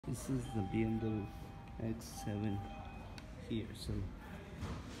This is the BMW X7 here. So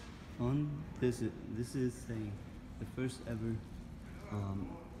on this is the first ever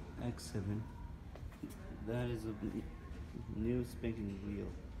X7 that is a new spanking wheel,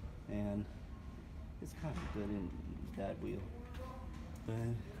 and it's kind of good in that wheel. But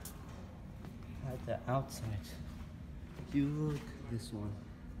at the outside, you look this one.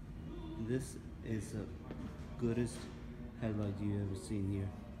 This is the goodest headlight you ever seen here.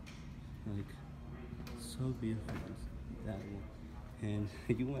 Like, so beautiful, that one. And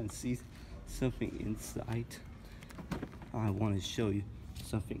you want to see something inside? I want to show you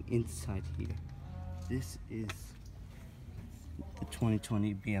something inside here. This is the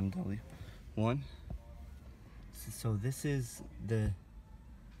 2020 BMW 1. So this is the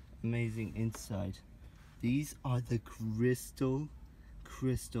amazing inside. These are the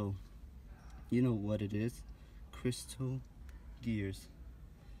crystal. You know what it is? Crystal gears.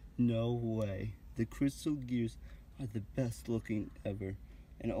 No way. The crystal gears are the best looking ever.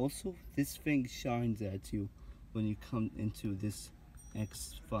 And also, this thing shines at you when you come into this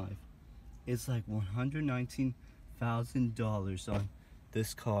X5. It's like $119,000 on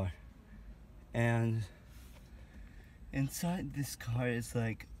this car. And inside this car is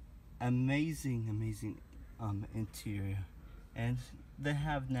like amazing interior. And they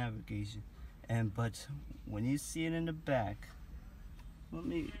have navigation. But when you see it in the back, let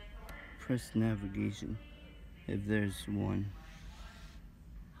me press navigation if there's one.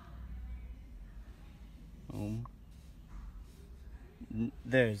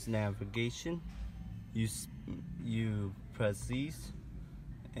 There's navigation. You press these,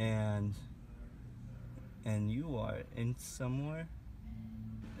 and you are in somewhere,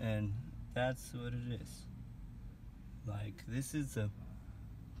 and that's what it is. Like, this is a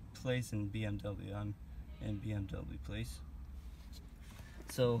place in BMW. I'm in BMW place.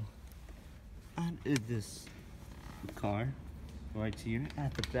 So on this car right here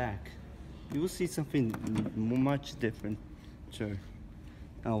at the back, you will see something much different. Sure.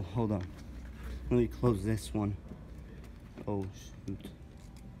 Oh, hold on. Let me close this one. Oh shoot.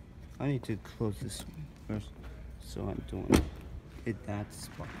 I need to close this one first. So I'm doing it that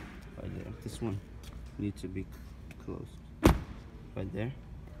spot right there. This one needs to be closed right there.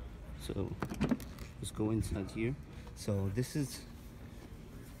 So let's go inside here. So this is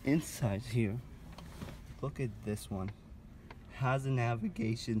inside here. Look at this one. Has a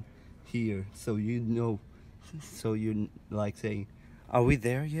navigation here, so you know. So you're like saying, "Are we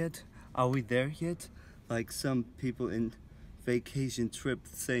there yet? Are we there yet?" Like some people in vacation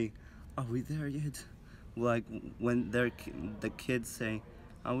trips say, "Are we there yet?" Like when the kids say,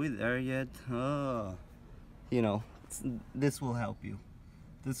 "Are we there yet?" Oh, you know, this will help you.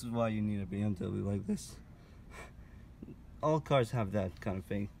 This is why you need a BMW like this. All cars have that kind of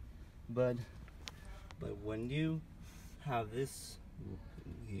thing, but when you have this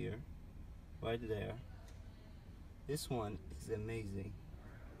here, right there, this one is amazing.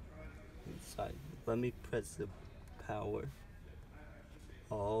 Inside, let me press the power.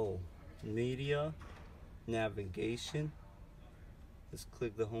 Oh, media, navigation. Let's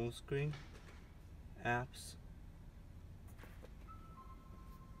click the home screen. Apps.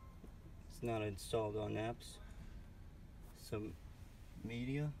 It's not installed on apps. Some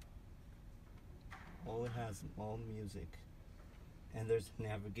media. All it has, all music. And there's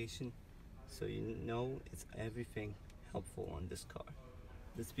navigation, so you know it's everything helpful on this car.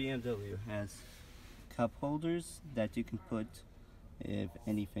 This BMW has cup holders that you can put if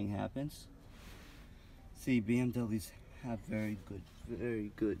anything happens. See, BMWs have very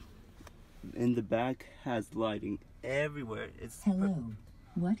good. In the back has lighting everywhere. It's hello.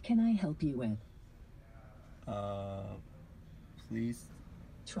 What can I help you with? Please.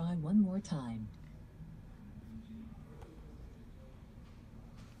 Try one more time.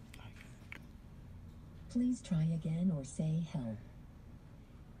 Please try again or say help.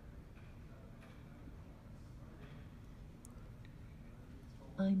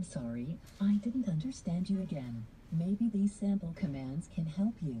 I'm sorry, I didn't understand you again. Maybe these sample commands can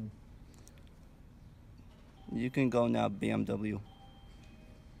help you. You can go now, BMW.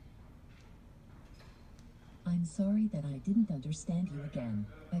 I'm sorry that I didn't understand you again.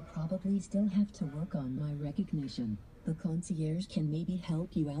 I probably still have to work on my recognition. The concierge can maybe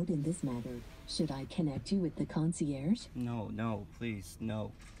help you out in this matter. Should I connect you with the concierge? No, please,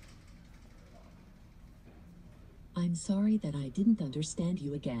 no. I'm sorry that I didn't understand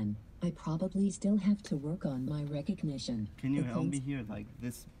you again. I probably still have to work on my recognition. Can you help me here? Like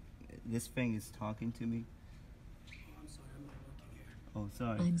this thing is talking to me. I'm sorry, I'm not working here. Oh,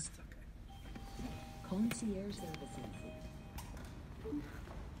 sorry. It's okay. Concierge services.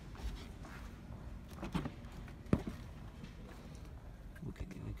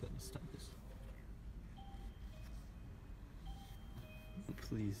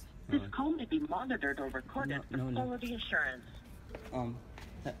 please. This call may be monitored or recorded No, for no. quality assurance.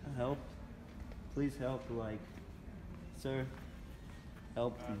 Help. Please help, like, sir,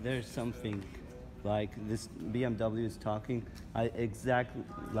 help. There's something, like, this BMW is talking. I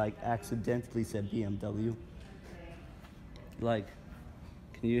accidentally said BMW. Like,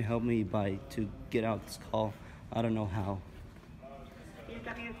 can you help me to get out this call? I don't know how.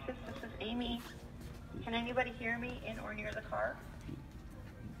 BMW Assist, this is Amy. Can anybody hear me in or near the car?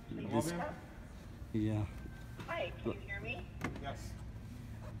 Please This- speak up. Yeah. Hi, can you hear me? Yes.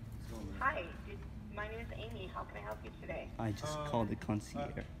 Hi, my name is Amy. How can I help you today? I just called the concierge.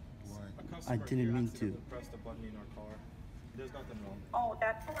 A customer didn't here mean accidentally to. pressed a button in our car. There's nothing wrong. Oh,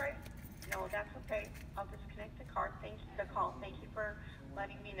 that's all right. No, that's okay. I'll disconnect the call. Thank you for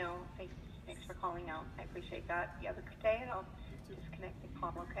letting me know. Thanks for calling out. I appreciate that. You have a good day, and I'll disconnect the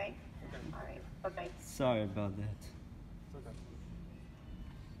call, okay? All right. Bye-bye. Sorry about that. It's okay.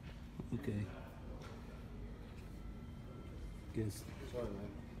 Okay. Guess Sorry,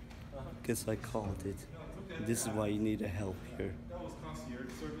 man. guess I called it. This is why you need a help here. That was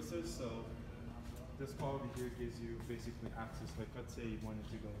concierge services, so this call over here gives you basically access. Like, let's say you wanted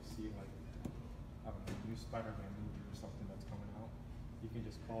to go see, like, I don't know, new Spider-Man movie or something that's coming out. You can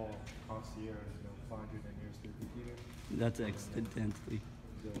just call concierge, find your nearest computer. That's accidentally.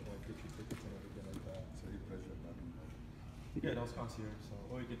 They'll like get you tickets and everything like that. So you press your button. Yeah, that was concierge. So,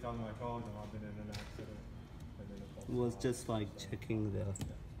 or you can tell them I called and I've been in an accident, and then the call. It was just like checking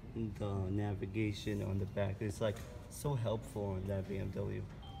the navigation on the back. It's like so helpful on that BMW.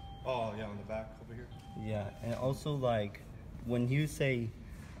 Oh yeah, on the back over here. Yeah, and also like when you say,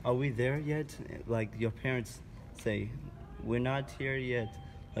 "Are we there yet?" Like your parents say, "We're not here yet."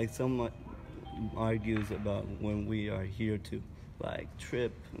 Like someone argues about when we are here to, like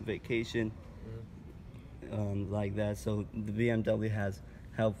trip, vacation, like that. So the BMW has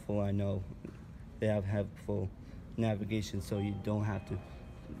helpful. I know they have helpful navigation, so you don't have to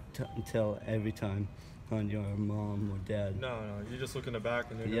tell every time on your mom or dad. No, you just look in the back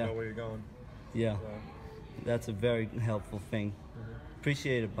and then you Yeah. know where you're going. Yeah, So, that's a very helpful thing.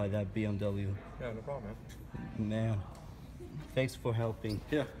 Appreciated by that BMW. yeah, no problem, man. Man, thanks for helping.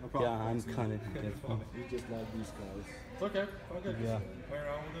 Yeah, no problem. Yeah, I'm kind of problem. You just like these guys. It's okay. I'll get Yeah. Play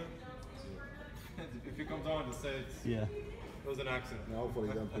around with it. If it comes on, just say Yeah. it was an accident. Now hopefully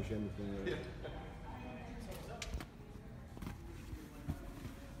you don't push anything. Yeah.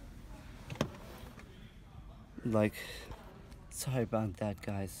 Like, sorry about that,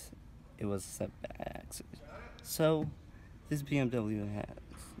 guys. It was a bad accident. So, this BMW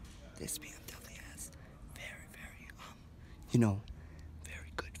has very, very,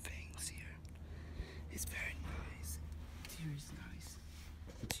 very good things here. It's very nice. Interior is nice.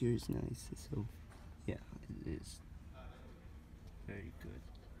 Interior is nice. So, yeah, it is very good.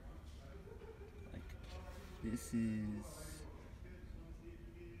 Like, this is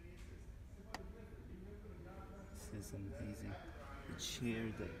amazing. The chair,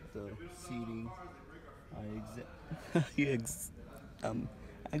 the seating.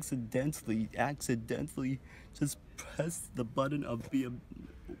 Accidentally just pressed the button of BMW.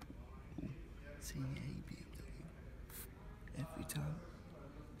 Saying hey BMW every time.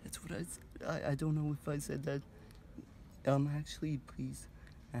 That's what I said. I don't know if I said that. Actually, please,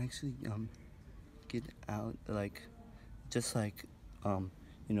 get out. Like, just like,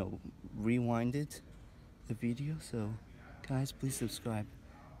 rewind it. The video. So guys, please subscribe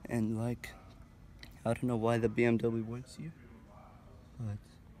and like. I don't know why the BMW works here, but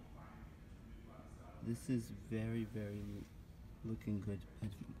this is very, very looking good. But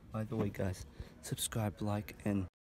by the way, guys, subscribe, like, and